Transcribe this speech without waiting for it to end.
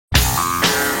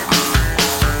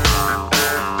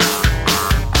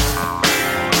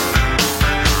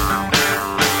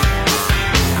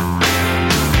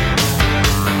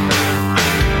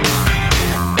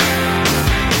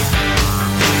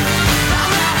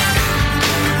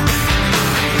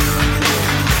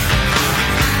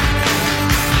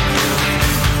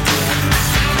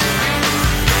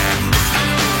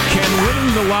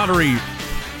lottery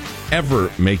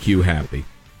ever make you happy?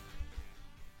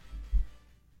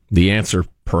 The answer,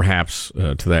 perhaps,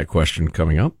 to that question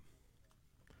coming up.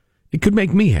 It could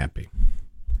make me happy,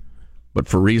 but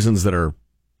for reasons that are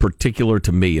particular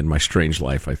to me in my strange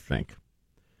life, I think.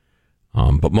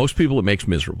 But most people, it makes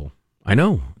miserable. I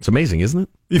know. It's amazing, isn't it?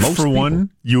 If, for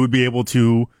one, you would be able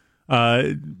to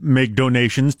make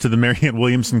donations to the Marianne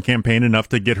Williamson campaign enough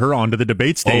to get her onto the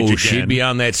debate stage again. She'd be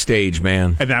on that stage,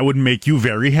 man. And that would make you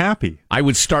very happy. I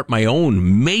would start my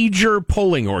own major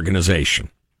polling organization.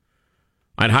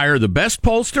 I'd hire the best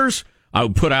pollsters. I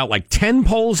would put out like 10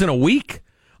 polls in a week.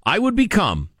 I would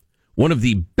become one of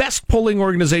the best polling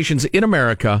organizations in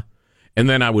America, and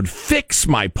then I would fix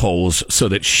my polls so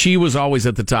that she was always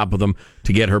at the top of them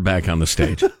to get her back on the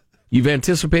stage. You've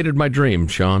anticipated my dream,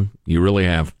 Sean. You really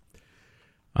have.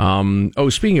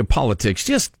 Speaking of politics,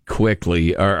 just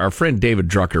quickly, our friend David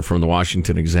Drucker from the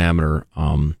Washington Examiner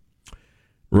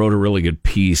wrote a really good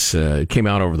piece. It came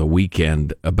out over the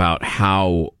weekend about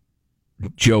how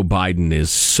Joe Biden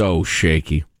is so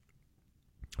shaky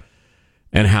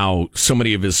and how so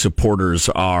many of his supporters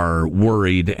are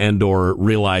worried and or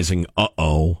realizing,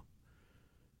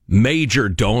 major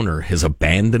donor has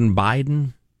abandoned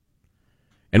Biden.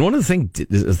 And one of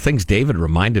the things David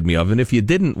reminded me of, and if you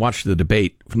didn't watch the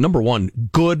debate, number one,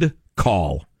 good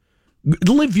call.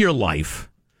 Live your life.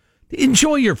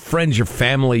 Enjoy your friends, your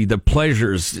family, the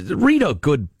pleasures. Read a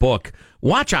good book.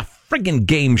 Watch a friggin'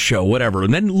 game show, whatever.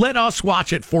 And then let us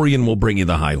watch it for you and we'll bring you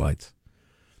the highlights.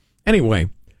 Anyway,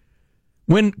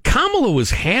 when Kamala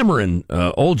was hammering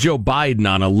old Joe Biden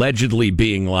on allegedly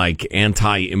being like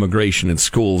anti-immigration in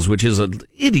schools, which is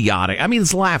idiotic. I mean,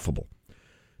 it's laughable.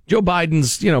 Joe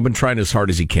Biden's, been trying as hard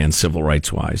as he can civil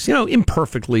rights wise,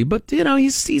 imperfectly, but,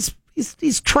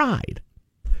 he's tried.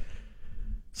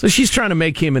 So she's trying to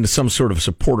make him into some sort of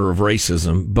supporter of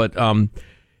racism. But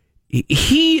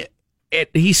he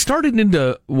started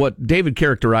into what David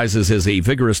characterizes as a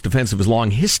vigorous defense of his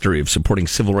long history of supporting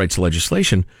civil rights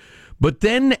legislation. But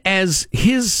then as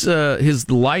his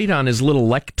light on his little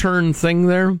lectern thing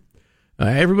there,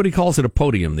 everybody calls it a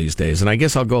podium these days, and I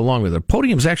guess I'll go along with it.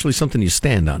 Podium's actually something you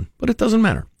stand on, but it doesn't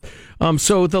matter.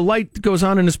 So the light goes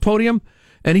on in his podium,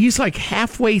 and he's like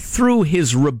halfway through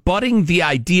his rebutting the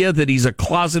idea that he's a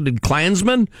closeted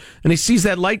Klansman, and he sees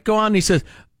that light go on, and he says,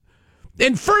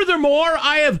 and furthermore,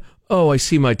 I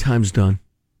see my time's done.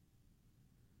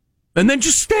 And then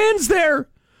just stands there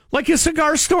like a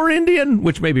cigar store Indian,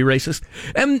 which may be racist,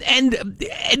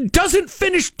 and doesn't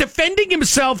finish defending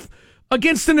himself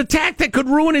against an attack that could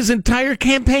ruin his entire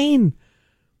campaign.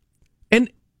 And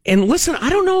listen, I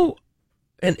don't know.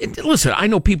 And listen, I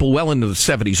know people well into the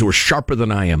 70s who are sharper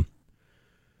than I am.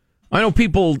 I know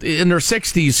people in their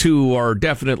 60s who are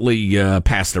definitely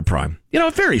past their prime.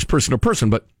 It varies person to person,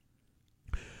 but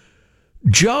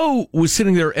Joe was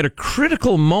sitting there at a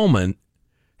critical moment,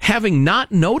 having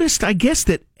not noticed, I guess,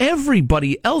 that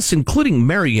everybody else, including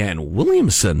Marianne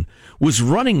Williamson, was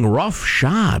running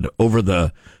roughshod over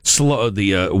the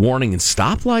warning and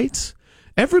stoplights.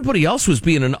 Everybody else was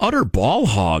being an utter ball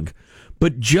hog.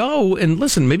 But Joe, and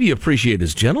listen, maybe you appreciate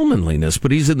his gentlemanliness,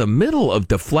 but he's in the middle of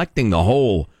deflecting the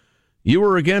whole, you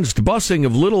were against busing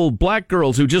of little black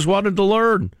girls who just wanted to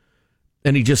learn.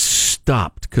 And he just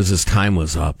stopped because his time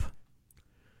was up.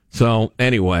 So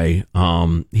anyway,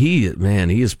 he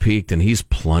is peaked and he's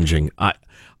plunging.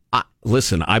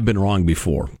 Listen, I've been wrong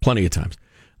before, plenty of times,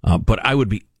 but I would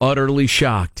be utterly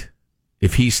shocked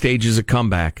if he stages a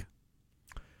comeback.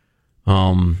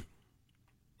 My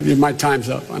time's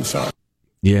up. I'm sorry.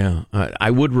 Yeah,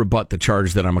 I would rebut the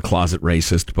charge that I'm a closet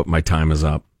racist, but my time is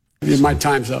up. My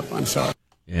time's up. I'm sorry.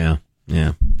 Yeah.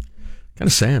 Kind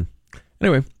of sad.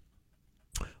 Anyway.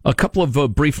 A couple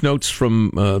of brief notes from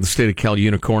the state of Cal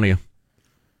Unicornia.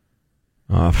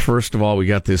 First of all, we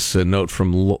got this note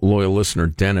from loyal listener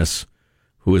Dennis,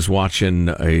 who is watching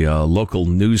a local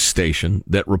news station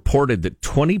that reported that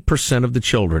 20% of the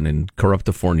children in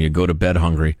Corruptifornia go to bed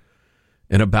hungry,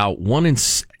 and about 1 in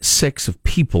 6 of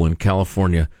people in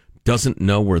California doesn't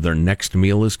know where their next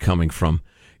meal is coming from.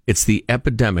 It's the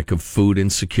epidemic of food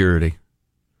insecurity.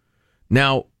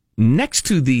 Now, next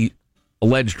to the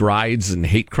alleged riots and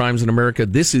hate crimes in America,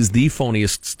 this is the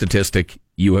phoniest statistic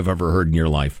you have ever heard in your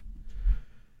life.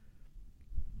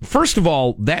 First of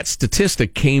all, that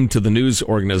statistic came to the news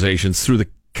organizations through the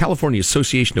California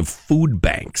Association of Food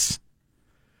Banks,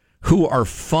 who are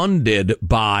funded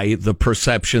by the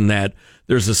perception that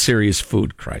there's a serious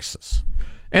food crisis.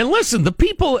 And listen, the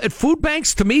people at food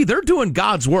banks, to me, they're doing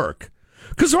God's work,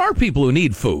 because there are people who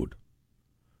need food.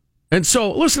 And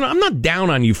so, listen, I'm not down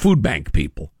on you food bank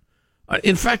people.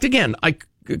 In fact, again,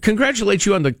 congratulate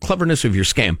you on the cleverness of your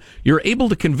scam. You're able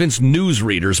to convince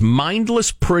newsreaders,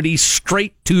 mindless, pretty,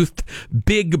 straight-toothed,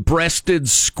 big-breasted,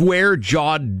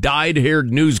 square-jawed,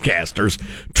 dyed-haired newscasters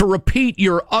to repeat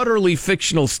your utterly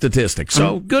fictional statistics.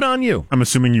 So good on you. I'm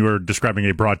assuming you were describing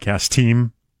a broadcast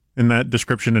team in that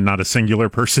description and not a singular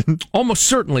person. Almost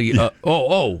certainly.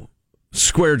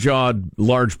 Square-jawed,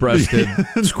 large-breasted,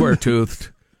 square-toothed.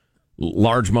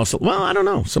 Large muscle. Well, I don't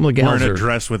know. Some of the gals wearing a are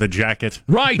dress with a jacket.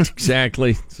 Right,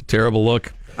 exactly. It's a terrible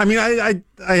look. I mean, I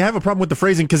have a problem with the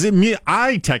phrasing because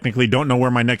I technically don't know where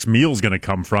my next meal is going to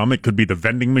come from. It could be the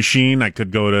vending machine. I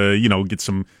could go to get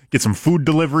some food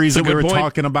deliveries that we were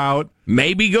talking about.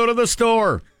 Maybe go to the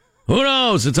store. Who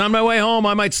knows? It's on my way home.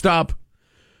 I might stop.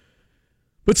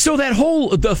 But so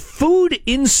the food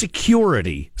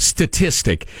insecurity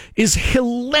statistic is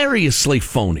hilariously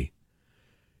phony.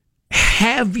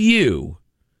 Have you,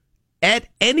 at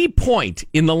any point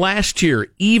in the last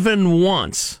year, even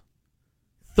once,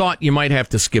 thought you might have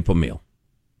to skip a meal?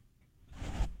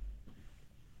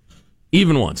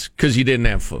 Even once, because you didn't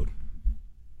have food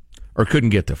or couldn't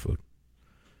get the food.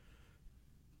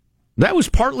 That was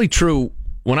partly true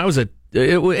when I was it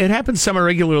happened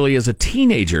semi-regularly as a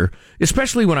teenager,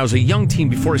 especially when I was a young teen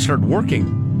before I started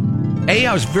working. A,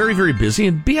 I was very, very busy,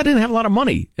 and B, I didn't have a lot of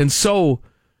money. And so,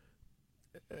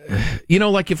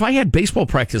 like if I had baseball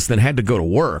practice then had to go to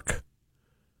work,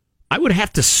 I would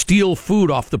have to steal food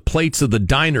off the plates of the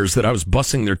diners that I was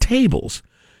bussing their tables.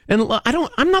 And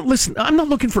I'm not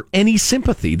looking for any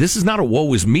sympathy. This is not a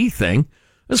woe is me thing.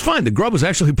 It's fine. The grub was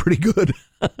actually pretty good.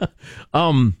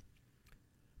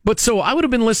 But so I would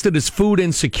have been listed as food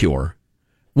insecure,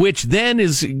 which then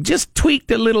is just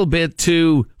tweaked a little bit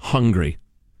to hungry.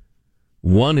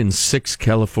 1 in 6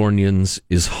 Californians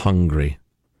is hungry.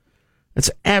 It's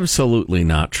absolutely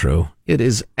not true. It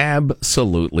is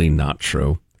absolutely not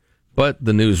true. But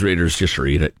the newsreaders just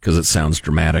read it because it sounds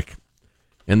dramatic.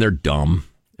 And they're dumb.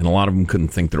 And a lot of them couldn't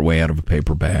think their way out of a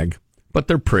paper bag. But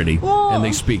they're pretty. And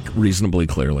they speak reasonably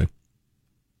clearly.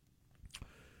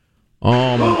 Who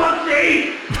wants to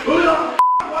eat? Who the f***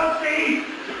 wants to eat?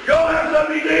 Go have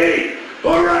something to eat!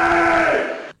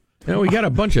 Hooray! We got a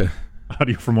bunch of...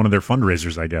 Audio from one of their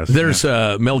fundraisers, I guess. There's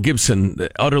Mel Gibson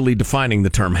utterly defining the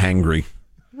term hangry.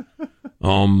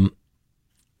 I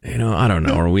don't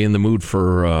know. Are we in the mood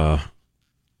for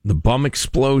the bum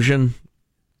explosion?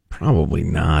 Probably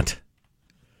not.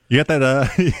 You got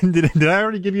that? Did I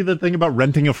already give you the thing about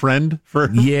renting a friend for?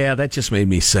 Yeah, that just made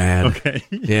me sad. Okay.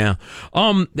 Yeah.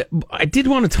 I did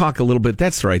want to talk a little bit.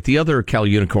 That's right. The other Cal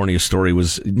Unicornia story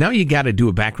was now you got to do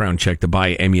a background check to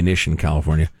buy ammunition in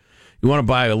California. You want to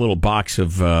buy a little box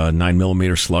of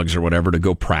 9mm slugs or whatever to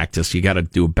go practice. You got to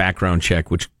do a background check,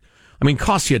 which,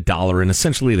 costs you $1. And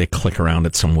essentially they click around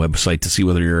at some website to see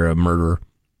whether you're a murderer.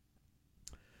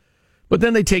 But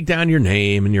then they take down your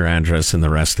name and your address and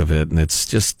the rest of it. And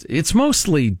it's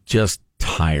mostly just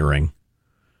tiring.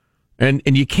 And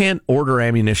you can't order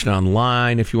ammunition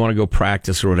online if you want to go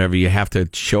practice or whatever. You have to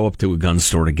show up to a gun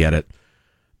store to get it.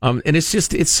 And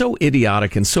it's so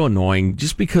idiotic and so annoying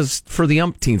just because for the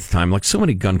umpteenth time, like so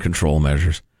many gun control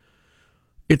measures,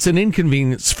 it's an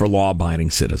inconvenience for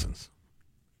law-abiding citizens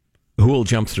who will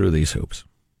jump through these hoops.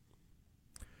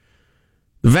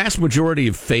 The vast majority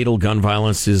of fatal gun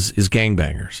violence is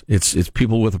gangbangers. It's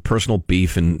people with a personal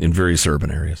beef in various urban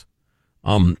areas.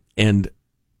 Your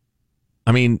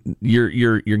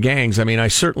gangs, I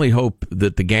certainly hope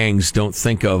that the gangs don't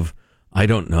think of, I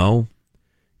don't know,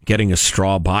 getting a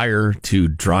straw buyer to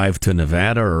drive to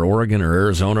Nevada or Oregon or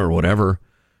Arizona or whatever,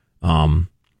 or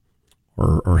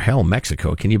hell,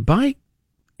 Mexico. Can you buy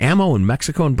ammo in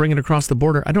Mexico and bring it across the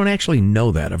border? I don't actually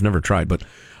know that. I've never tried, but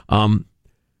I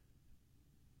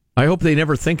hope they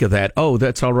never think of that. Oh,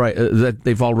 that's all right. That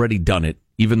they've already done it,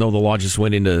 even though the law just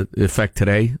went into effect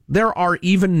today. There are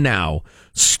even now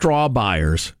straw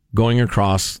buyers going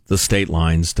across the state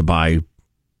lines to buy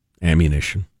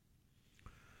ammunition.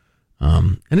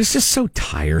 And it's just so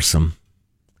tiresome.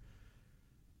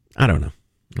 I don't know.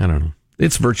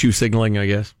 It's virtue signaling, I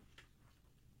guess.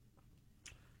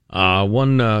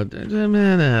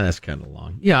 That's kind of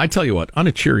long. Yeah, I tell you what, on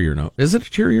a cheerier note. Is it a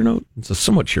cheerier note? It's a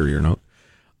somewhat cheerier note.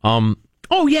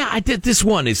 I did this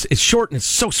one. It's short and it's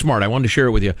so smart. I wanted to share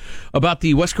it with you about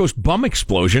the West Coast bum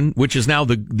explosion, which is now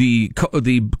the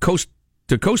coast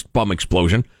to coast bum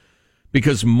explosion,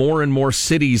 because more and more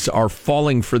cities are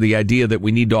falling for the idea that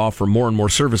we need to offer more and more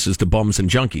services to bums and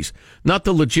junkies, not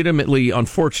the legitimately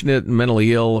unfortunate,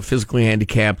 mentally ill, physically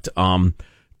handicapped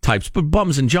types, but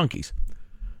bums and junkies.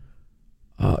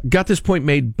 Got this point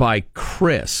made by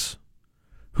Chris,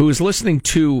 who is listening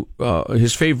to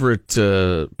his favorite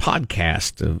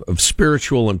podcast of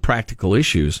spiritual and practical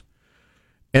issues.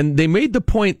 And they made the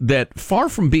point that far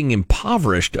from being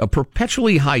impoverished, a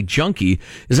perpetually high junkie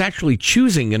is actually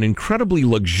choosing an incredibly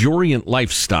luxuriant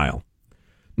lifestyle.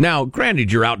 Now,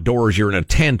 granted, you're outdoors, you're in a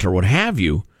tent or what have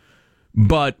you,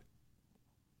 but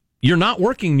you're not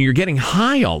working, you're getting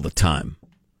high all the time.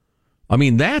 I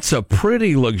mean, that's a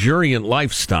pretty luxuriant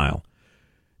lifestyle.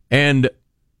 And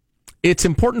it's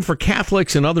important for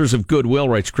Catholics and others of goodwill,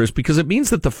 writes Chris, because it means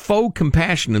that the faux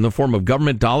compassion in the form of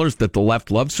government dollars that the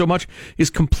left loves so much is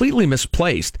completely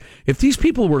misplaced. If these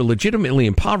people were legitimately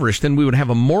impoverished, then we would have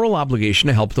a moral obligation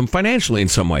to help them financially in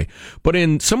some way. But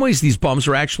in some ways, these bums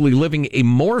are actually living a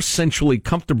more essentially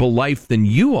comfortable life than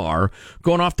you are,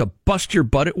 going off to bust your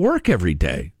butt at work every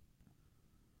day.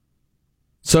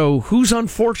 So who's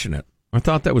unfortunate? I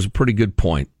thought that was a pretty good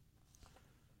point.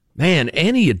 Man,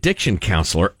 any addiction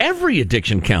counselor, every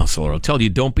addiction counselor will tell you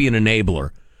don't be an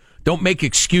enabler. Don't make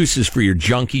excuses for your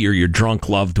junkie or your drunk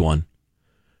loved one.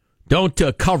 Don't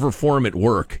cover for him at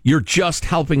work. You're just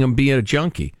helping him be a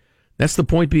junkie. That's the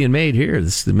point being made here.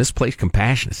 This is the misplaced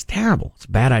compassion. It's terrible. It's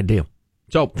a bad idea.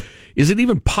 So, is it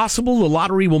even possible the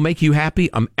lottery will make you happy?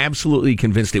 I'm absolutely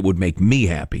convinced it would make me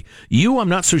happy. You, I'm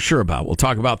not so sure about. We'll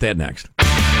talk about that next.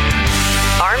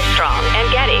 Armstrong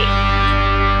and Getty.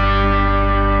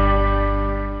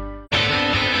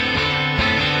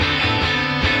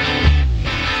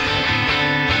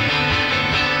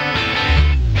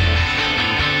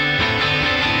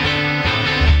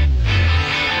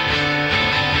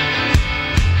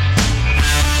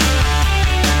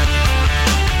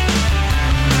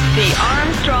 The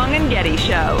Armstrong and Getty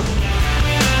Show.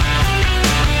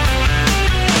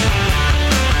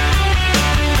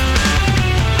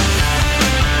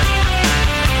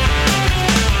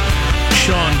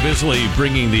 Sean Bisley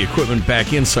bringing the equipment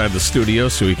back inside the studio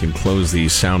so he can close the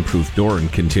soundproof door and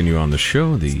continue on the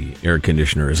show. The air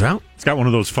conditioner is out. It's got one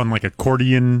of those fun, like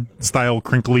accordion-style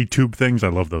crinkly tube things. I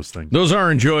love those things. Those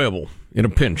are enjoyable in a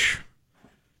pinch.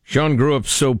 Sean grew up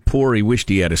so poor he wished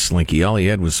he had a slinky. All he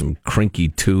had was some crinkly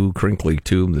tube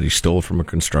that he stole from a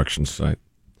construction site.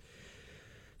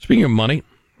 Speaking of money,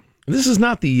 this is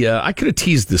not the... I could have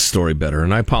teased this story better,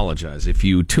 and I apologize. If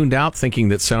you tuned out thinking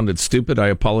that sounded stupid, I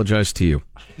apologize to you.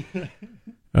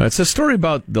 It's a story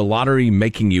about the lottery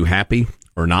making you happy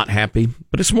or not happy,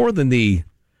 but it's more than the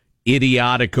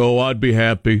idiotic, oh, I'd be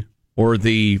happy, or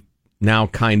the now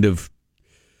kind of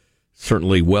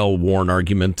certainly well-worn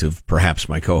argument of perhaps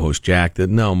my co-host Jack that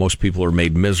no, most people are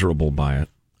made miserable by it.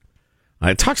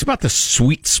 It talks about the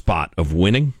sweet spot of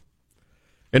winning.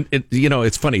 And,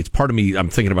 it's funny. It's part of me. I'm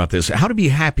thinking about this. How to be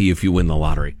happy if you win the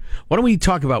lottery. Why don't we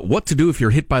talk about what to do if you're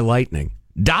hit by lightning?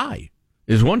 Die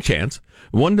is one chance.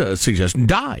 One suggestion,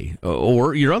 die.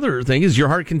 Or your other thing is your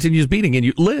heart continues beating and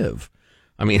you live.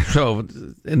 I mean,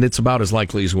 and it's about as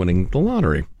likely as winning the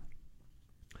lottery.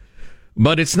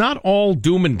 But it's not all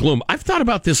doom and gloom. I've thought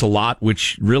about this a lot,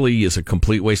 which really is a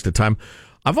complete waste of time.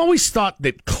 I've always thought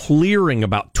that clearing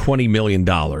about $20 million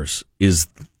is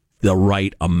the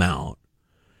right amount.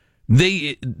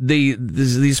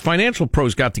 These financial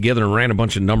pros got together and ran a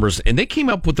bunch of numbers, and they came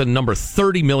up with the number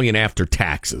 $30 million after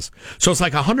taxes. So it's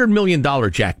like a $100 million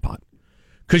jackpot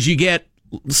because you get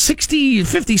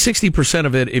 60%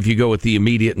 of it if you go with the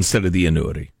immediate instead of the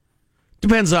annuity.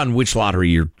 Depends on which lottery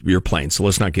you're playing, so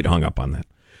let's not get hung up on that.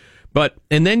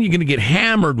 And then you're going to get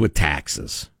hammered with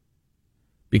taxes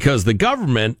because the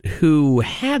government, who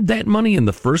had that money in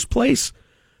the first place,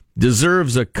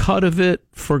 deserves a cut of it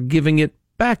for giving it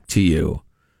back to you.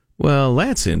 Well,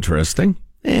 that's interesting.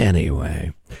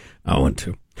 Anyway, I want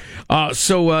to.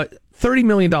 So $30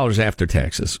 million after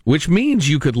taxes, which means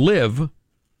you could live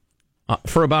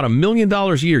for about $1 million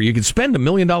a year. You could spend $1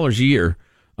 million a year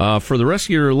for the rest of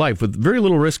your life with very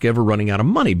little risk ever running out of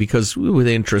money, because with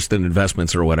interest and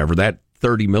investments or whatever, that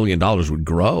 $30 million would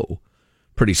grow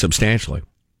pretty substantially.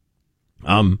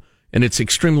 And it's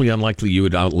extremely unlikely you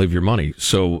would outlive your money.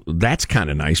 So that's kind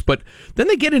of nice. But then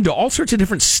they get into all sorts of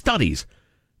different studies.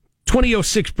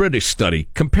 2006 British study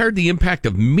compared the impact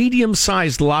of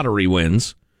medium-sized lottery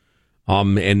wins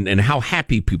and how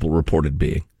happy people reported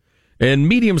being. And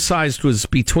medium-sized was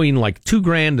between like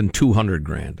 $2,000 and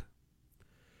 $200,000.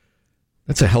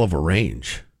 That's a hell of a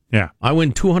range. Yeah. I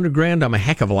win $200,000, I'm a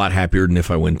heck of a lot happier than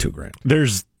if I win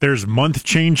 $2,000. There's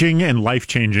month-changing and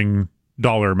life-changing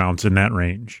dollar amounts in that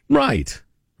range. Right.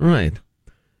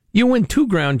 You win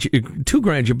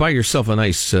 $2,000, you buy yourself a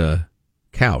nice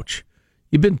couch.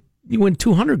 You win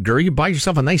 $200,000, you buy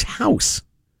yourself a nice house.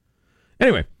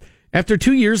 Anyway, after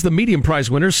 2 years, the medium prize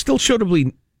winners still showed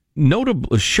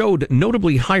showed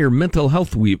notably higher mental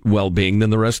health well-being than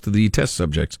the rest of the test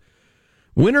subjects.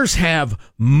 Winners have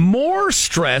more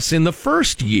stress in the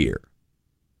first year.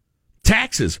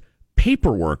 Taxes,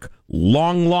 paperwork,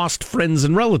 long-lost friends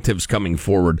and relatives coming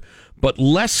forward, but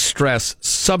less stress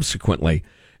subsequently.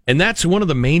 And that's one of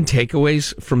the main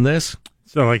takeaways from this.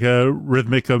 So like a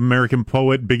rhythmic American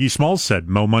poet Biggie Smalls said,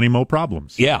 "Mo money, mo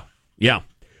problems." Yeah.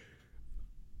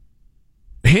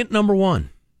 Hint number one,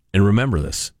 and remember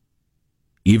this,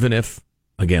 even if,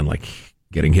 again, like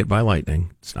getting hit by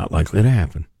lightning, it's not likely to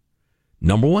happen.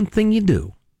 Number one thing you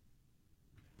do,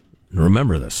 and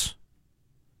remember this,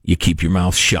 you keep your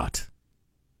mouth shut.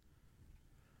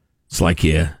 It's like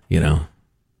it's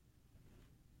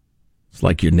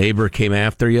like your neighbor came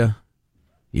after you,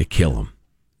 you kill him.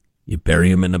 You bury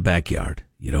him in the backyard.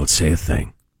 You don't say a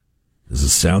thing. This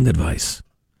is sound advice.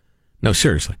 No,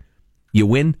 seriously. You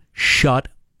win, shut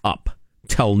up.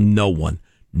 Tell no one.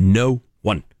 No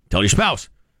one. Tell your spouse.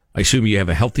 I assume you have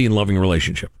a healthy and loving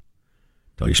relationship.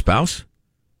 Tell your spouse.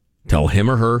 Tell him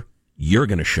or her you're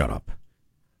going to shut up.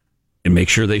 And make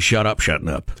sure they shut up shutting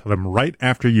up. Tell them right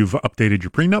after you've updated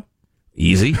your prenup.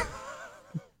 Easy.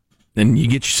 Then you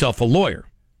get yourself a lawyer.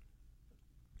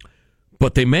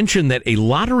 But they mention that a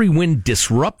lottery win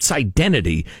disrupts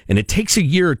identity, and it takes a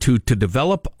year or two to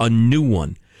develop a new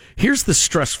one. Here's the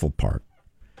stressful part.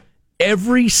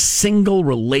 Every single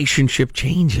relationship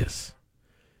changes.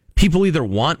 People either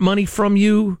want money from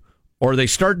you, or they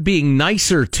start being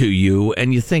nicer to you,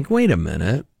 and you think, wait a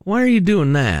minute, why are you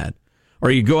doing that? Or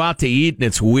you go out to eat, and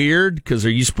it's weird, because are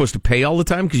you supposed to pay all the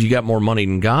time because you got more money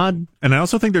than God? And I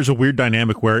also think there's a weird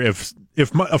dynamic where if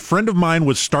a friend of mine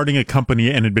was starting a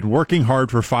company and had been working hard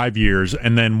for 5 years,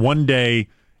 and then one day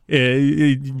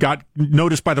it got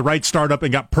noticed by the right startup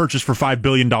and got purchased for $5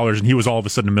 billion, and he was all of a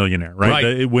sudden a millionaire,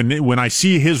 right? When I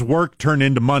see his work turn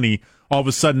into money, all of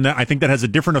a sudden I think that has a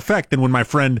different effect than when my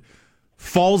friend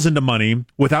falls into money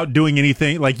without doing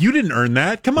anything. Like, you didn't earn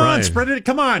that. Come on, spread it.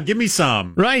 Come on, give me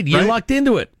some. Right, you lucked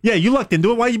into it. Yeah, you lucked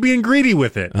into it. Why are you being greedy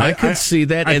with it? I could see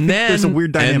that. And then there's a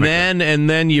weird dynamic. And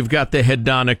then you've got the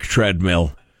hedonic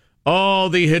treadmill. Oh,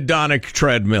 the hedonic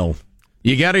treadmill.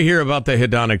 You got to hear about the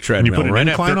hedonic treadmill. Can you put an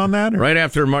incline on that? Right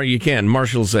after you can.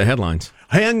 Marshall's headlines.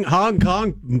 Hong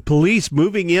Kong police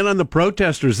moving in on the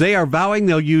protesters. They are vowing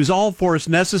they'll use all force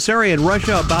necessary, and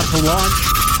Russia about to launch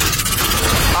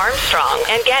Armstrong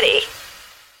and Getty.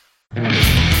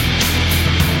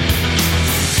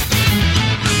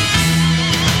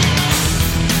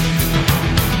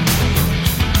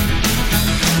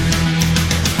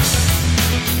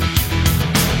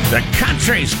 The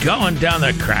country's going down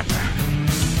the crapper.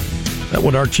 Is that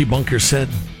what Archie Bunker said?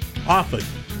 often.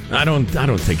 I don't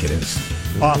think it is.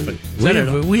 Often.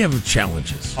 We have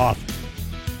challenges. Often.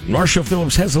 Marshall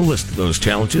Phillips has a list of those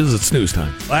challenges. It's news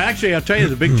time. Well, actually, I'll tell you,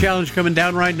 the big challenge coming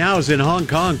down right now is in Hong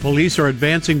Kong. Police are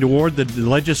advancing toward the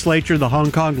legislature, the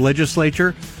Hong Kong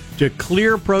legislature, to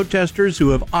clear protesters who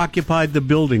have occupied the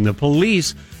building. The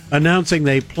police announcing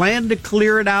they plan to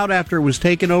clear it out after it was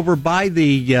taken over by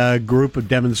the group of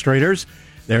demonstrators.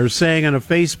 They're saying on a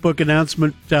Facebook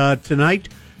announcement tonight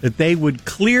that they would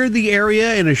clear the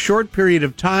area in a short period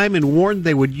of time and warned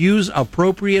they would use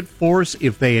appropriate force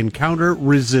if they encounter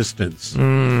resistance.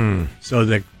 So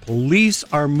the police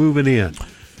are moving in.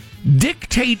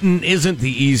 Dictating isn't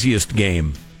the easiest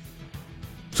game.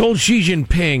 So old Xi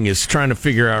Jinping is trying to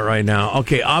figure out right now,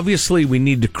 okay, obviously we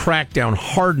need to crack down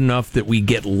hard enough that we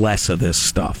get less of this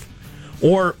stuff.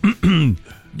 Or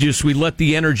just we let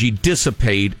the energy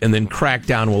dissipate and then crack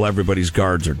down while everybody's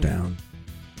guards are down.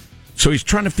 So he's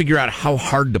trying to figure out how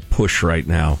hard to push right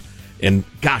now. And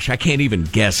gosh, I can't even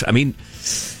guess. I mean,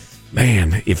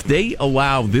 man, if they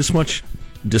allow this much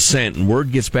dissent and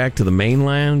word gets back to the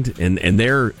mainland and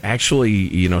they're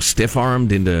actually,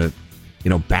 stiff-armed into,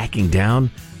 backing down,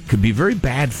 could be very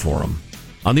bad for them.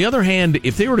 On the other hand,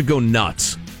 if they were to go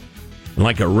nuts and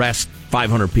like arrest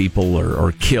 500 people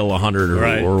or kill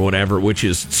 100 or whatever, which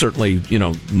is certainly,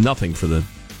 nothing for the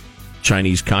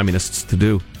Chinese communists to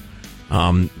do,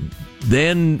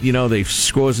 then, they've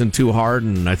squozen too hard,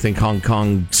 and I think Hong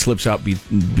Kong slips out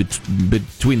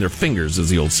between their fingers,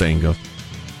 as the old saying goes.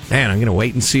 Man, I'm going to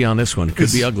wait and see on this one. It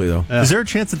could be ugly, though. Is there a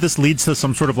chance that this leads to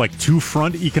some sort of like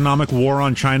two-front economic war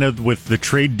on China with the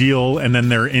trade deal and then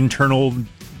their internal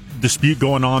dispute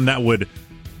going on that would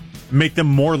make them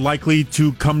more likely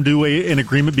to come to an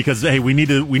agreement because, hey, we need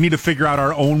to figure out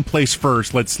our own place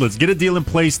first. Let's get a deal in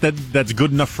place that's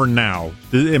good enough for now.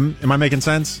 Am I making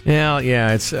sense?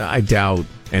 Yeah. I doubt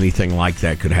anything like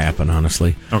that could happen,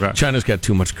 honestly. Okay. China's got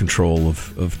too much control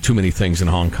of too many things in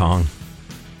Hong Kong.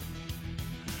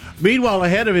 Meanwhile,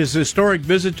 ahead of his historic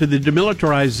visit to the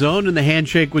demilitarized zone and the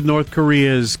handshake with North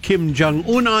Korea's Kim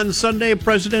Jong-un on Sunday,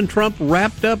 President Trump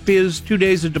wrapped up his 2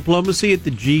 days of diplomacy at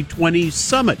the G20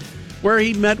 summit, where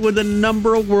he met with a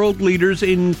number of world leaders,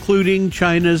 including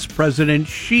China's President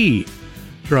Xi.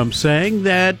 Trump saying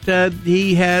that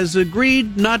he has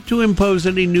agreed not to impose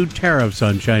any new tariffs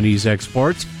on Chinese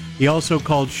exports. He also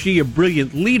called Xi a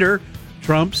brilliant leader.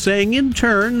 Trump saying, in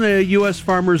turn, the U.S.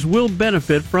 farmers will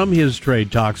benefit from his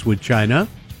trade talks with China.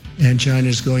 And China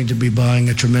is going to be buying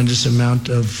a tremendous amount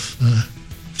of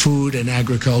food and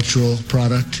agricultural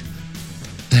product.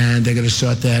 And they're going to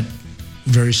start that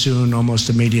very soon,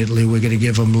 almost immediately. We're going to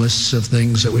give them lists of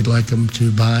things that we'd like them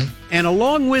to buy. And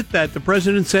along with that, the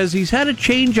president says he's had a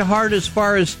change of heart as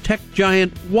far as tech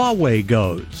giant Huawei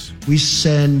goes. We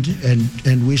send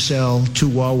and we sell to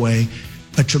Huawei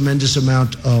a tremendous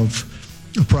amount of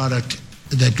a product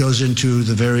that goes into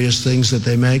the various things that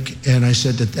they make, and I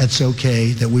said that that's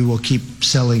okay, that we will keep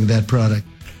selling that product.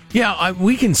 Yeah,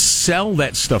 we can sell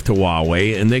that stuff to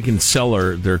Huawei, and they can sell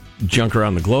their junk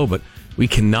around the globe, but we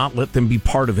cannot let them be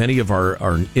part of any of our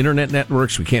internet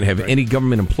networks. We can't have any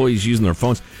government employees using their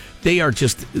phones. They are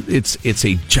just, it's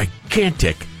a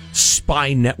gigantic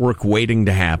spy network waiting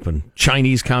to happen.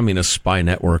 Chinese Communist spy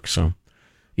network, so...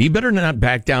 He better not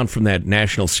back down from that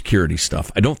national security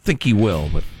stuff. I don't think he will,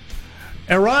 but...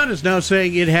 Iran is now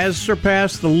saying it has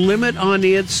surpassed the limit on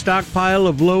its stockpile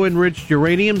of low-enriched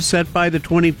uranium set by the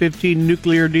 2015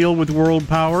 nuclear deal with world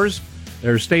powers.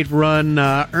 Their state-run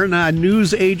IRNA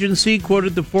news agency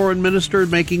quoted the foreign minister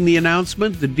making the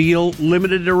announcement. The deal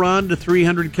limited Iran to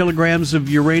 300 kilograms of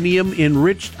uranium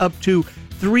enriched up to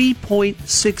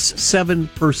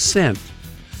 3.67%.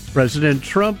 President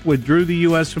Trump withdrew the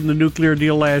U.S. from the nuclear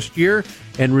deal last year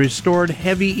and restored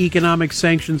heavy economic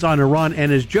sanctions on Iran.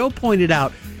 And as Joe pointed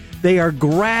out, they are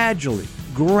gradually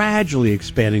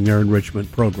expanding their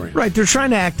enrichment program. Right, they're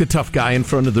trying to act the tough guy in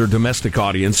front of their domestic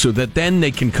audience so that then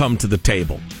they can come to the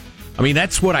table. I mean,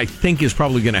 that's what I think is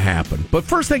probably going to happen. But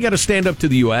first they got to stand up to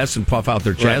the U.S. and puff out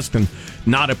their chest and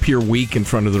not appear weak in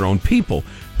front of their own people.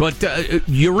 But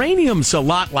uranium's a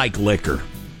lot like liquor.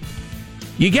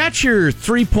 You got your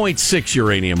 3.6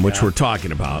 uranium, which we're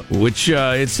talking about, which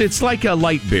it's like a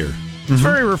light beer. It's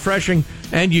very refreshing,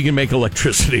 and you can make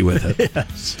electricity with it.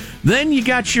 Yes. Then you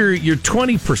got your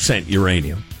 20%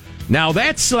 uranium. Now,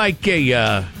 that's like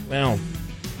I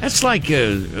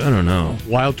don't know.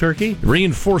 Wild turkey?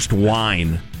 Reinforced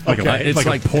wine. It's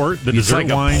like a port, the dessert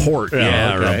wine? It's like a port, or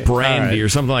a brandy or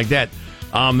something like that.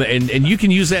 And you can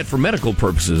use that for medical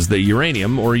purposes, the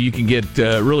uranium, or you can get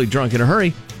really drunk in a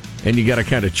hurry. And you got to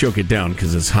kind of choke it down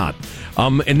because it's hot.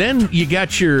 And then you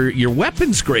got your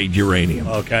weapons grade uranium.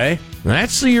 Okay.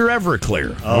 That's your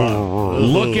Everclear.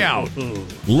 Look out.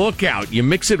 Look out. You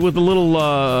mix it with a little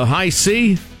high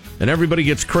C, and everybody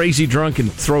gets crazy drunk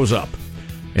and throws up.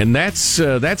 And that's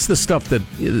the stuff that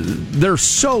they're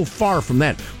so far from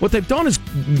that. What they've done is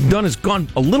gone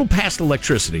a little past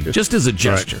electricity, just as a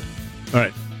gesture. All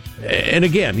right. And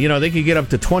again, they could get up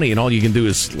to 20, and all you can do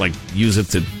is use it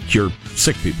to cure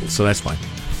sick people. So that's fine.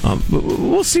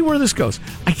 We'll see where this goes.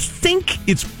 I think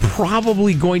it's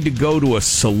probably going to go to a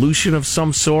solution of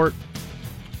some sort.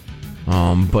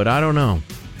 But I don't know.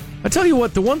 I tell you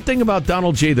what, the one thing about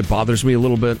Donald J. that bothers me a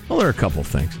little bit, well, there are a couple of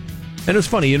things. And it's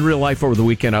funny, in real life over the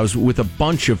weekend, I was with a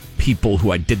bunch of people who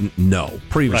I didn't know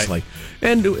previously.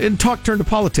 Right. And talk turned to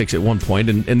politics at one point,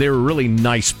 and they were really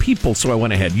nice people, so I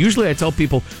went ahead. Usually I tell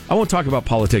people, I won't talk about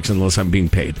politics unless I'm being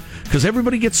paid. Because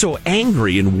everybody gets so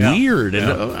angry and weird,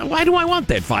 and why do I want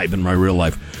that vibe in my real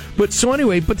life? But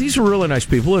these were really nice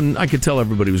people, and I could tell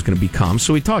everybody was going to be calm,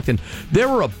 so we talked. And there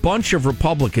were a bunch of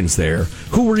Republicans there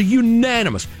who were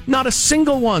unanimous. Not a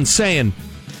single one saying,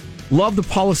 love the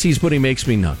policies, but he makes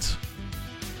me nuts.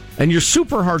 And your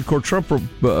super hardcore Trump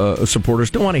supporters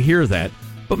don't want to hear that.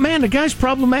 But man, the guy's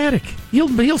problematic.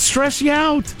 He'll stress you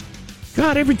out.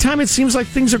 God, every time it seems like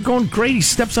things are going great, he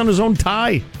steps on his own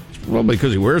tie. Probably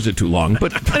because he wears it too long.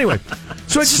 But anyway,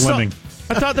 so I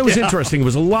thought that was interesting. It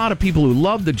was a lot of people who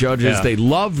love the judges. Yeah. They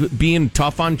love being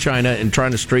tough on China and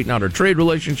trying to straighten out our trade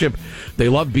relationship. They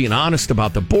love being honest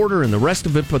about the border and the rest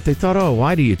of it. But they thought,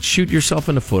 why do you shoot yourself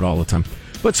in the foot all the time?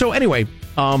 But so anyway,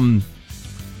 what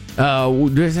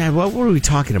were we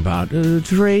talking about?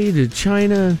 Trade,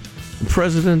 China,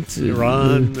 President,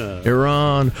 Iran.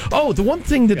 Iran. Oh, the one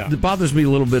thing that bothers me a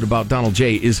little bit about Donald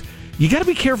J. is you got to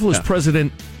be careful as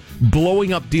president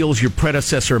blowing up deals your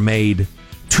predecessor made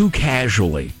too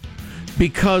casually.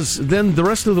 Because then the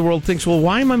rest of the world thinks, well,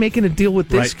 why am I making a deal with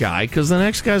this guy? Because the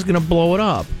next guy's going to blow it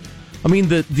up. I mean,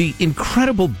 the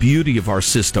incredible beauty of our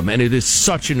system, and it is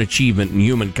such an achievement in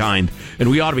humankind, and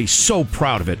we ought to be so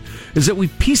proud of it, is that we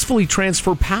peacefully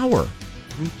transfer power.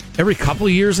 Every couple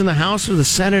of years in the House or the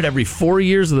Senate, every 4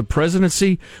 years of the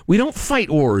presidency, we don't fight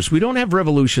wars. We don't have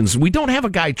revolutions. We don't have a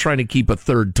guy trying to keep a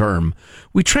third term.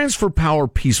 We transfer power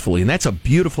peacefully, and that's a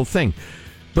beautiful thing.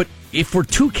 But if we're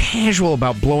too casual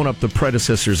about blowing up the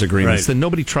predecessors' agreements, then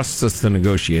nobody trusts us to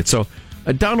negotiate. So,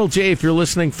 Donald J., if you're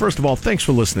listening, first of all, thanks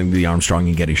for listening to the Armstrong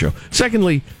and Getty Show.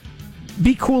 Secondly,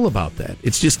 be cool about that.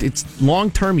 It's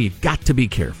long-term. You've got to be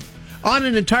careful. On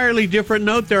an entirely different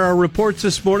note, there are reports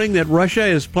this morning that Russia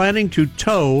is planning to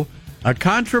tow a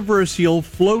controversial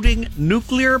floating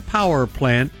nuclear power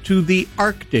plant to the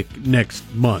Arctic next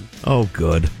month. Oh,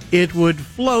 good. It would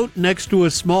float next to a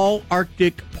small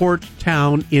Arctic port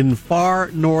town in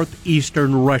far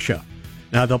northeastern Russia.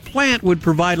 Now, the plant would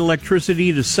provide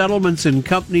electricity to settlements and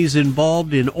companies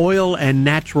involved in oil and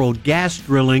natural gas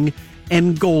drilling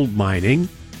and gold mining.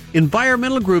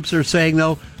 Environmental groups are saying,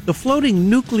 though, the floating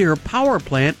nuclear power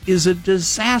plant is a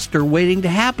disaster waiting to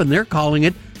happen. They're calling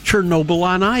it Chernobyl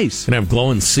on ice. And have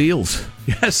glowing seals.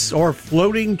 Yes, or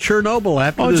floating Chernobyl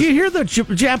after did you hear the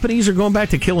Japanese are going back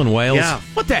to killing whales? Yeah.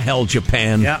 What the hell,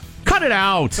 Japan? Yeah. Cut it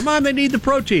out. Come on, they need the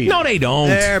protein. No, they don't.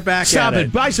 They're back Stop at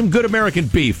it. Buy some good American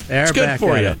beef. It's good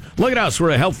for you. Look at us. We're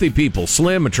a healthy people.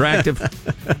 Slim, attractive.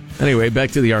 Anyway,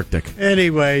 back to the Arctic.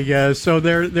 Anyway, so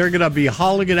they're going to be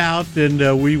hauling it out,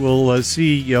 and we will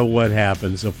see what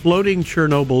happens. A floating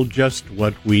Chernobyl, just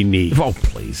what we need. Oh,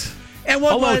 please. And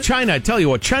although China, I tell you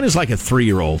what, China's like a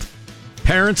 3-year-old.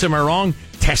 Parents, am I wrong?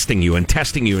 Testing you and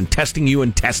testing you and testing you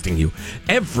and testing you.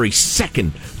 Every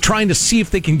second, trying to see if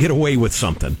they can get away with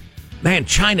something. Man,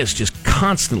 China's just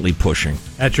constantly pushing.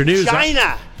 At your news.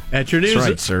 China! At your news. That's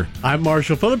right, sir. I'm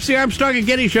Marshall Phillips, the Armstrong and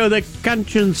Getty Show, the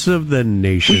conscience of the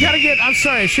nation. We got to I'm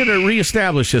sorry, I should have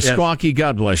reestablished this. Yes. Squawky,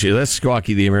 God bless you. That's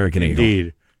Squawky, the American Eagle.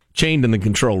 Indeed. Chained in the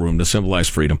control room to symbolize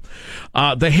freedom.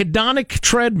 The Hedonic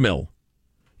Treadmill.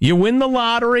 You win the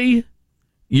lottery,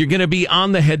 you're going to be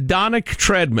on the Hedonic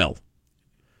Treadmill.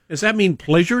 Does that mean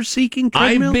pleasure-seeking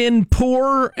treadmill? I've been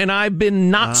poor, and I've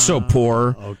been not so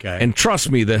poor. Okay. And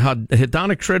trust me, the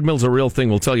Hedonic Treadmill's a real thing.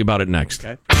 We'll tell you about it next.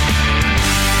 Okay.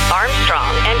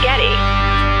 Armstrong and Getty.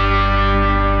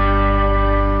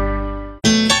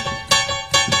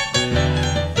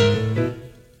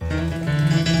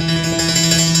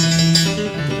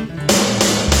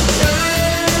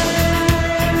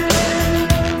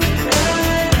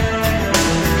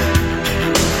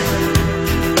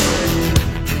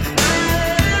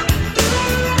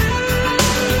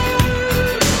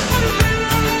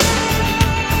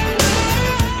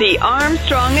 The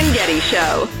Armstrong and Getty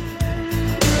Show.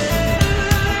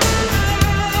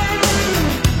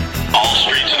 All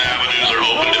streets and avenues are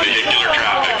open to vehicular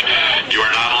traffic. You are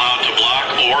not allowed to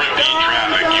block or impede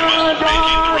traffic. You must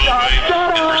vacate the roadway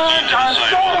and proceed to the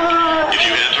sidewalk. If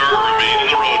you enter or remain in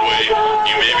the roadway,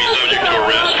 you may be subject to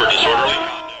arrest for disorderly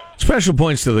conduct. Special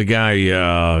points to the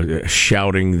guy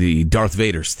shouting the Darth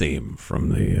Vader's theme from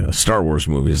the Star Wars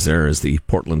movies there as the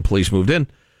Portland police moved in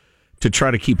to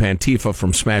try to keep Antifa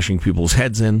from smashing people's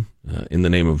heads in the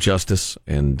name of justice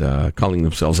and calling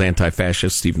themselves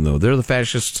anti-fascists, even though they're the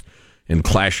fascists, and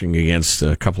clashing against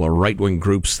a couple of right-wing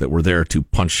groups that were there to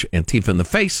punch Antifa in the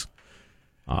face.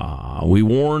 We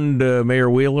warned Mayor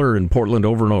Wheeler in Portland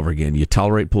over and over again, you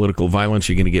tolerate political violence,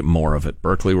 you're going to get more of it.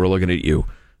 Berkeley, we're looking at you.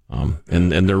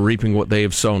 And they're reaping what they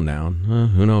have sown now.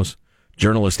 Who knows?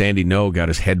 Journalist Andy No got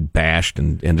his head bashed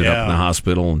and ended up in the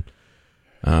hospital, and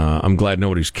I'm glad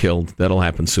nobody's killed. That'll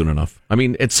happen soon enough. I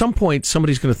mean, at some point,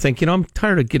 somebody's going to think, I'm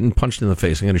tired of getting punched in the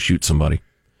face. I'm going to shoot somebody.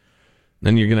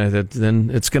 Then then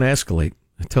it's going to escalate.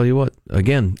 I tell you what,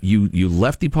 again, you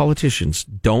lefty politicians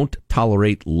don't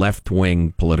tolerate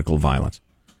left-wing political violence.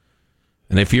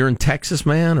 And if you're in Texas,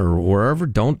 man, or wherever,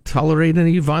 don't tolerate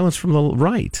any violence from the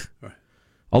right.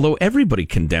 Although everybody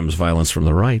condemns violence from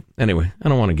the right. Anyway, I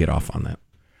don't want to get off on that.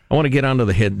 I want to get onto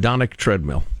the Hedonic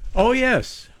Treadmill. Oh,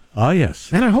 yes. Oh,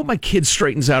 yes. And I hope my kid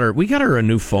straightens out we got her a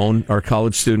new phone, our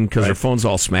college student, because her phone's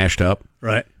all smashed up.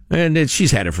 Right. And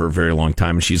she's had it for a very long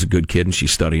time, and she's a good kid, and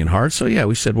she's studying hard. So, yeah,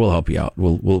 we said, we'll help you out.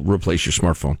 We'll replace your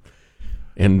smartphone.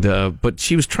 And but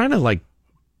she was trying to,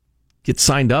 get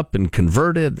signed up and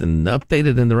converted and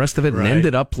updated and the rest of it, and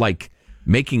ended up,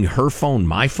 making her phone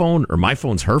my phone, or my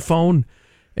phone's her phone.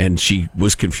 And she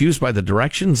was confused by the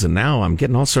directions, and now I'm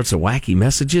getting all sorts of wacky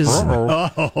messages.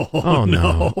 Oh,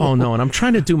 no. And I'm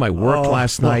trying to do my work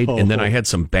last night, and then I had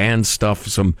some band stuff,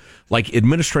 some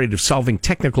administrative solving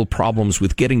technical problems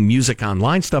with getting music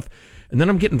online stuff. And then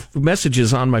I'm getting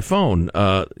messages on my phone,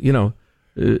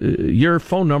 your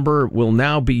phone number will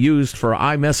now be used for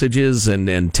iMessages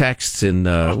and texts and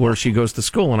where she goes to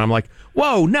school. And I'm like,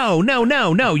 whoa, no.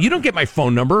 You don't get my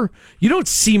phone number. You don't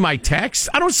see my text.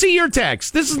 I don't see your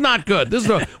text. This is not good. This is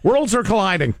the worlds are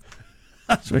colliding.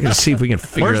 So we're going to see if we can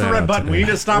figure Where's that out. Where's the red button? Today. We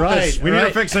need to stop this. We need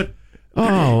to fix it.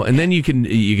 Oh, and then you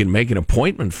can make an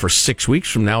appointment for 6 weeks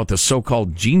from now at the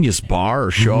so-called Genius Bar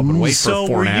or show up and wait for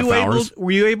 4.5 hours.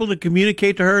 Were you able to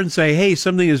communicate to her and say, hey,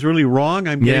 something is really wrong?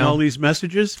 I'm getting all these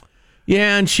messages?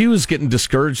 Yeah, and she was getting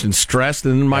discouraged and stressed.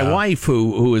 And my wife,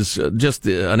 who is just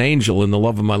an angel and the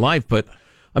love of my life, but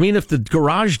I mean, if the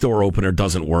garage door opener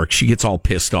doesn't work, she gets all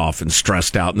pissed off and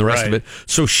stressed out and the rest of it.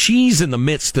 So she's in the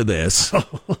midst of this,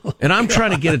 and I'm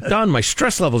trying to get it done. My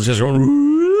stress level is just going...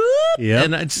 Yeah,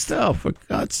 and I just, for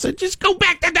God's sake, just go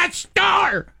back to that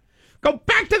store. Go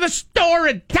back to the store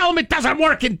and tell them it doesn't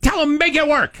work and tell them make it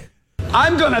work.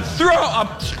 I'm gonna throw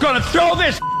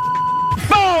this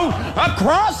phone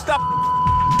across the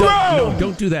room.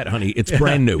 Don't do that, honey. It's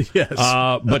brand new. Yes.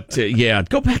 But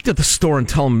go back to the store and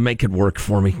tell them make it work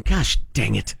for me. Gosh,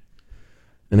 dang it.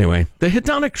 Anyway, the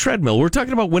Hedonic Treadmill. We're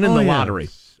talking about winning the lottery.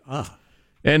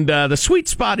 And the sweet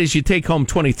spot is you take home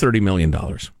 $20-30 million.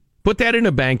 Put that in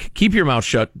a bank, keep your mouth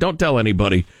shut, don't tell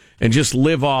anybody, and just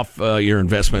live off your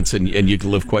investments, and you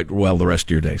can live quite well the rest of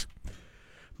your days.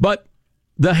 But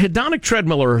the hedonic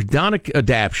treadmill or hedonic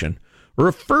adaptation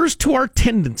refers to our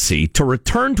tendency to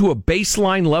return to a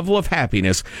baseline level of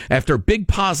happiness after big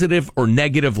positive or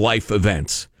negative life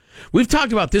events. We've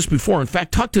talked about this before. In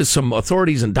fact, talked to some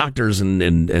authorities and doctors and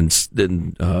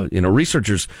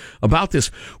researchers about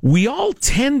this. We all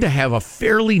tend to have a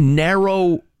fairly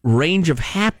narrow range of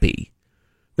happy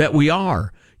that we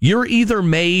are. You're either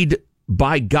made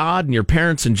by God and your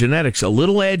parents and genetics a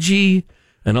little edgy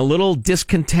and a little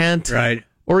discontent, right?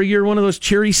 Or you're one of those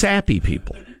cheery, sappy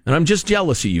people. And I'm just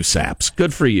jealous of you saps.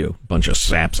 Good for you, bunch of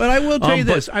saps. But I will tell you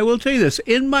this. I will tell you this.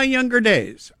 In my younger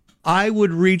days, I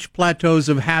would reach plateaus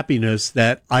of happiness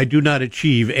that I do not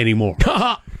achieve anymore.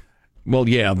 Well,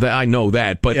 yeah, I know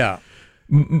that, but yeah.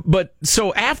 But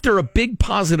so after a big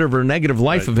positive or negative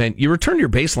life event, you return to your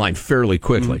baseline fairly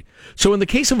quickly. Mm-hmm. So in the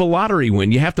case of a lottery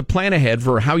win, you have to plan ahead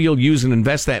for how you'll use and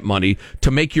invest that money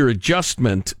to make your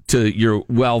adjustment to your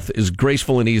wealth as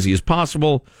graceful and easy as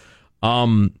possible.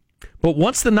 But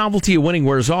once the novelty of winning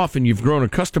wears off and you've grown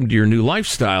accustomed to your new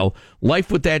lifestyle,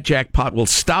 life with that jackpot will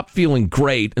stop feeling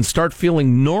great and start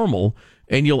feeling normal,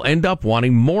 and you'll end up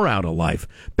wanting more out of life.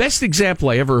 Best example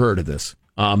I ever heard of this.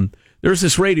 There's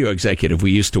this radio executive we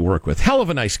used to work with. Hell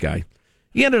of a nice guy.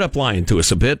 He ended up lying to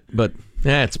us a bit, but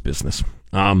it's business.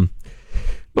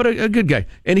 But a good guy.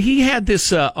 And he had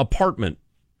this apartment.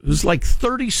 It was like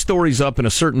 30 stories up in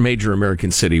a certain major American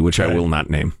city, which I will not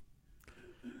name.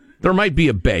 There might be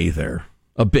a bay there,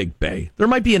 a big bay. There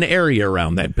might be an area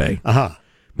around that bay. Uh-huh.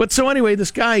 But so anyway,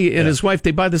 this guy and his wife,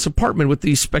 they buy this apartment with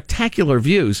these spectacular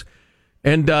views.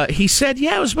 And he said,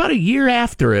 it was about a year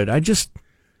after it.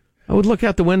 I would look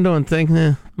out the window and think,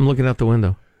 I'm looking out the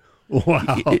window. Wow.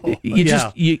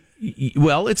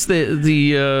 It's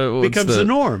the becomes the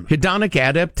norm. Hedonic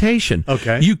adaptation.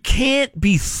 Okay. You can't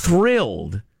be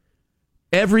thrilled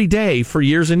every day for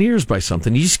years and years by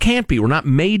something. You just can't be. We're not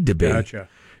made to be. Gotcha.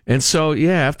 And so,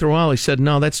 after a while, he said,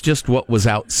 no, that's just what was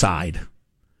outside.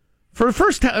 For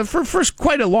first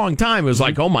quite a long time, it was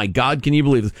like, oh my God, can you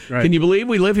believe this? Right. Can you believe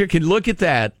we live here? Can you look at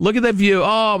that? Look at that view.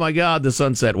 Oh my God, the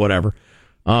sunset, whatever.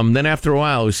 Then after a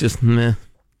while, it was just, meh.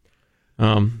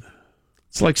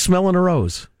 It's like smelling a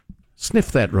rose.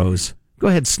 Sniff that rose. Go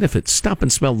ahead, sniff it. Stop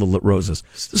and smell the roses.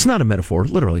 It's not a metaphor.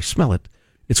 Literally, smell it.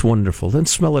 It's wonderful. Then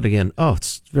smell it again. Oh,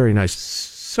 it's very nice.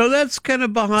 So that's kind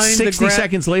of behind 60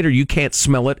 seconds later, you can't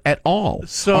smell it at all.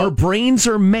 So our brains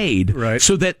are made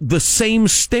so that the same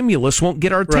stimulus won't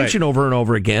get our attention over and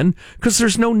over again because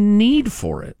there's no need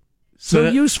for it. No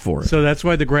use for it. So that's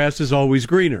why the grass is always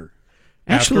greener.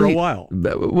 After a while.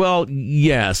 Well,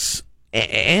 yes.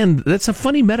 And that's a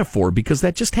funny metaphor because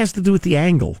that just has to do with the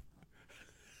angle.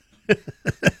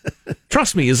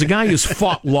 Trust me, as a guy who's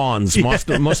fought lawns most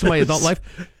of my adult life,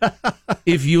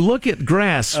 if you look at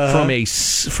grass from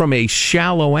a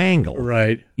shallow angle,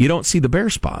 you don't see the bare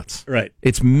spots. Right.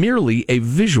 It's merely a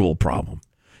visual problem.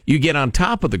 You get on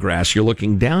top of the grass, you're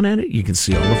looking down at it, you can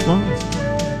see all the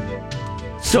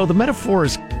flaws. So the metaphor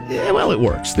is, it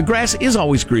works. The grass is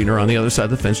always greener on the other side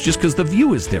of the fence just because the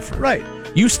view is different. Right.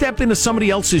 You step into somebody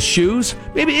else's shoes,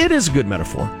 maybe it is a good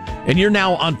metaphor, and you're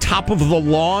now on top of the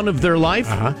lawn of their life,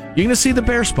 you're going to see the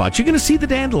bare spots. You're going to see the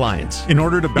dandelions. You're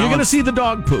going to see the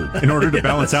dog poop. In order to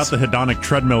balance out the hedonic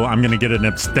treadmill, I'm going to get an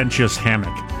abstentious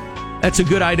hammock. That's a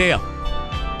good idea.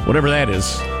 Whatever that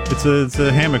is. It's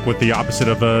a hammock with the opposite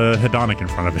of a hedonic in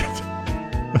front of it.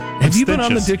 Have you been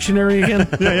on the Abstentious. dictionary again?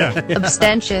 Yeah.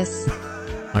 Abstentious.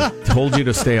 I told you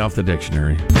to stay off the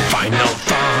dictionary. Final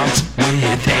thoughts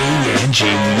with A&G.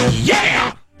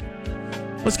 Yeah!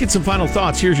 Let's get some final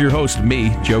thoughts. Here's your host,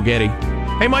 me, Joe Getty.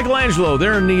 Hey, Michelangelo,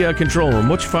 there in the control room.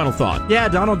 What's your final thought? Yeah,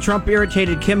 Donald Trump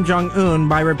irritated Kim Jong-un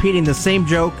by repeating the same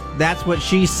joke, "That's what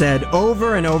she said,"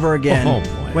 over and over again. Oh,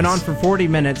 boy. Went on for 40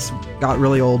 minutes. Got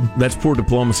really old. That's poor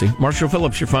diplomacy. Marshall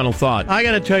Phillips, your final thought. I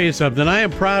got to tell you something. I am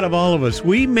proud of all of us.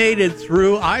 We made it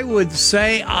through, I would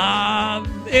say,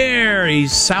 very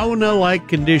sauna-like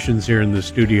conditions here in the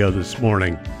studio this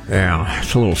morning. Yeah,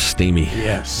 it's a little steamy.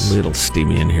 Yes. A little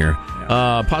steamy in here.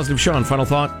 Positive Sean, final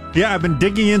thought? Yeah, I've been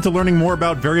digging into learning more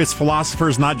about various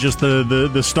philosophers, not just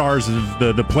the stars of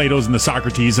the Platos and the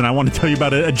Socrates. And I want to tell you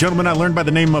about a gentleman I learned by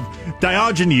the name of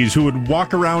Diogenes, who would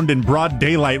walk around in broad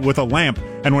daylight with a lamp.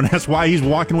 And when asked why he's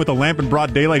walking with a lamp in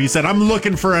broad daylight, he said, "I'm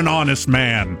looking for an honest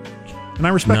man." And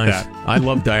I respect Nice. that. I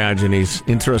love Diogenes.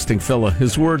 Interesting fella.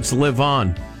 His words live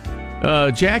on.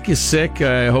 Jack is sick.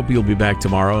 I hope he'll be back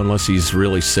tomorrow. Unless he's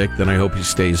really sick, then I hope he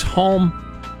stays home.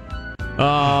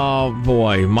 Oh,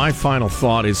 boy. My final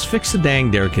thought is fix the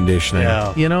dang air conditioning.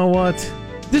 Yeah. You know what?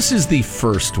 This is the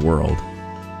first world.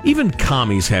 Even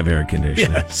commies have air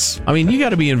conditioning. Yes. I mean, you got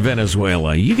to be in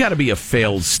Venezuela. You got to be a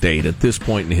failed state at this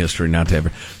point in history not to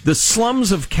have. The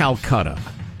slums of Calcutta.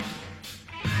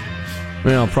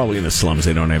 Well, probably in the slums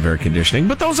they don't have air conditioning,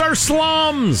 but those are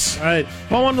slums. Right.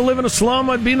 If I wanted to live in a slum,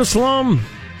 I'd be in a slum.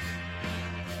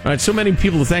 All right, so many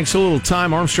people to thank, so little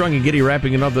time. Armstrong and Getty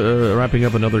wrapping up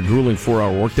another grueling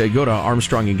 4-hour workday. Go to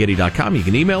armstrongandgetty.com. You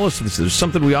can email us if there's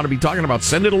something we ought to be talking about.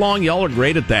 Send it along. Y'all are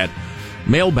great at that.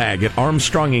 Mailbag at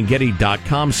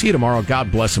armstrongandgetty.com. See you tomorrow.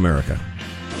 God bless America.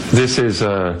 This is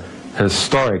a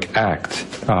historic act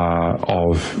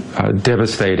of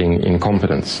devastating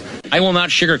incompetence. I will not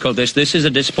sugarcoat this. This is a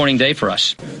disappointing day for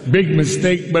us. Big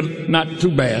mistake, but not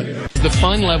too bad. The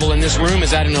fun level in this room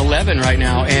is at an 11 right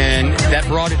now, and that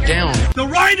brought it down. The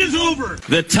ride is over.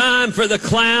 The time for the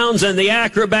clowns and the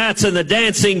acrobats and the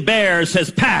dancing bears has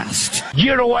passed.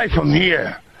 Get away from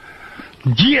here.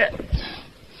 Get.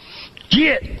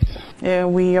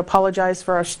 We apologize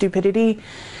for our stupidity,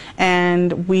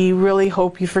 and we really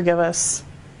hope you forgive us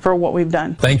for what we've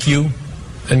done. Thank you,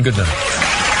 and good night.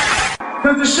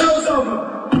 The show's over.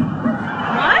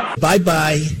 What?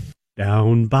 Bye-bye.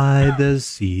 Down by the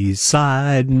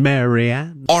seaside,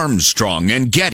 Marianne. Armstrong and Getty.